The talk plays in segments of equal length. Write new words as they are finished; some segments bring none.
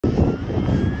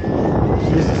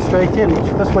straight in. It's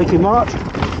first week in March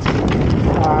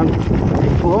and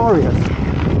it's glorious.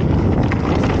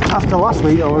 After last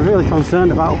week I was really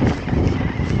concerned about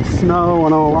snow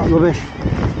and all that rubbish,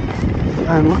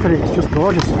 and look at it, it's just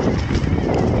gorgeous.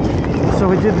 So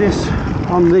we did this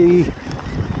on the,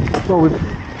 well, we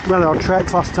ran our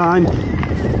treks last time,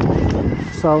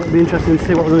 so it'd be interesting to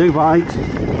see what the new bikes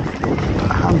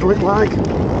handle it like.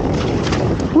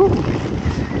 Woo.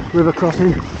 River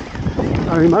crossing,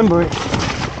 I remember it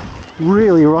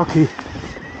really rocky,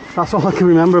 that's all I can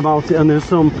remember about it, and there's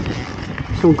some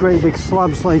great big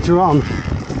slabs later on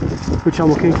which I'm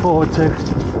looking forward to.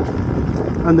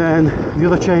 And then the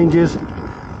other changes,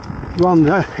 we're on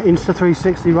the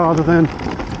Insta360 rather than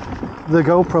the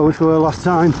GoPro which we were last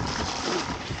time,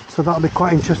 so that'll be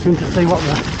quite interesting to see what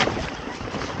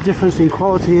the difference in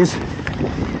quality is.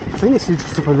 I think this is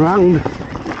just up and round,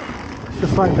 it's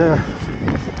just like the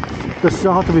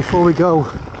starter before we go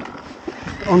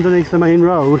underneath the main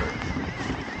road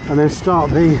and then start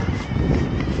the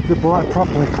bike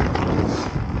properly.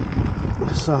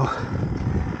 So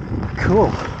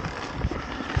cool.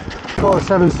 Call the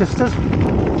Seven Sisters,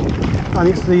 and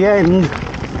it's the end.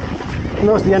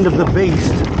 No, it's the end of the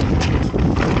beast.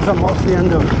 That's what's the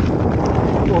end of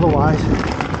otherwise.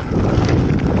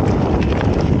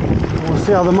 We'll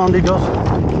see how the Monday does.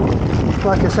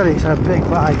 Like I said, it's a big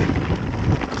bike,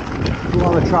 a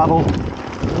lot of travel,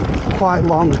 quite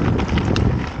long.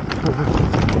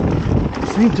 I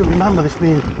seem to remember this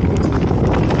being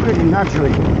pretty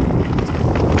naturally.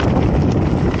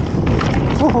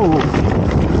 Oh,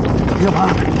 come on.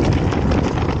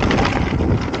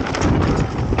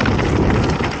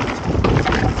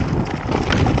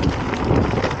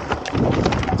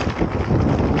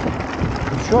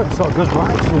 I'm sure it's got a good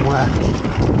ride somewhere.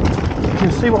 You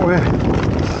can see what we're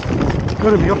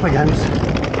going to be up against.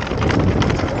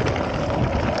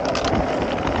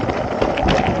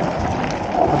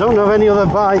 I don't know of any other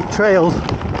bike trails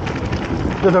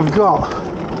that have got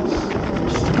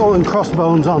skull and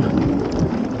crossbones on,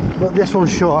 but this one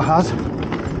sure has,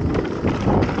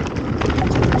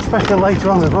 especially later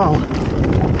on as well.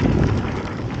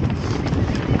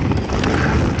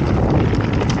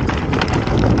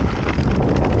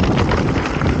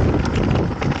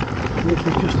 This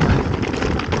is just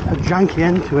a janky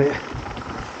end to it.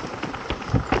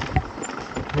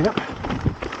 Yep.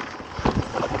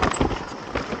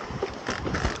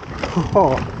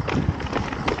 Oh,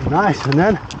 nice. And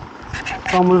then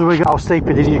onwards we go. How steep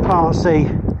it is, you can't see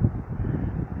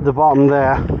the bottom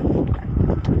there,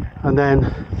 and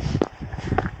then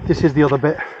this is the other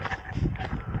bit,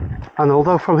 and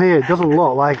although from here it doesn't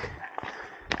look like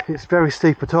it's very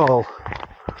steep at all,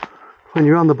 when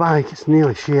you're on the bike it's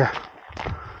nearly sheer.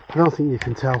 I don't think you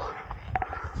can tell.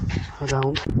 I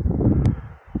don't.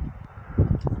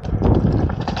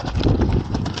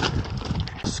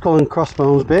 Skull and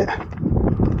crossbones bit.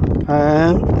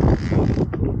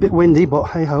 Bit windy, but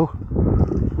hey ho.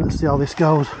 Let's see how this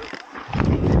goes. I'm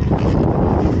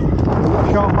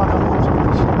not sure if I don't want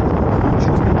to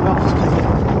just be well steep.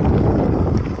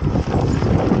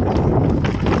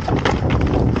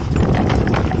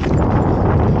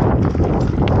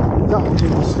 That looks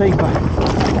even steeper.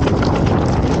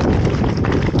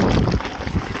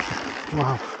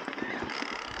 Wow.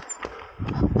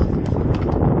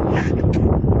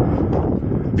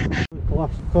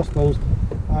 Crossbones,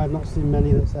 I have not seen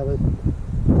many that's ever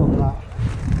done that.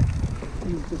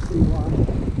 You can see why.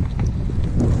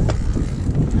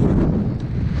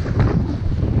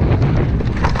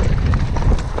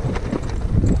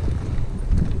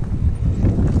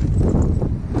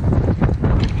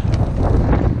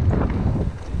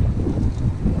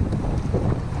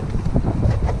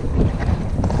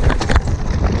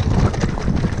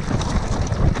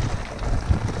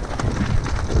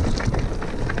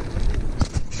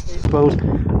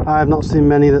 I have not seen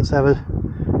many that's ever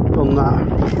done that.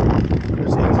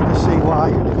 It's easy to see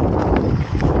why.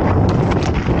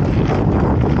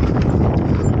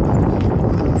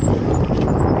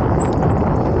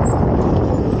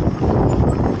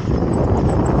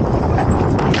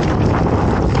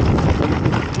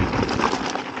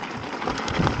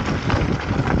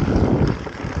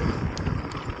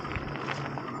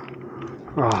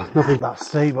 Oh, nothing that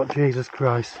steep, but Jesus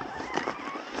Christ.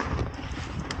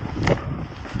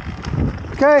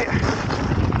 Okay.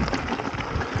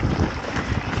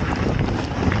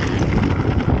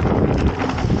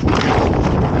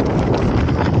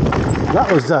 That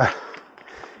was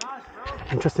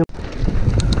interesting.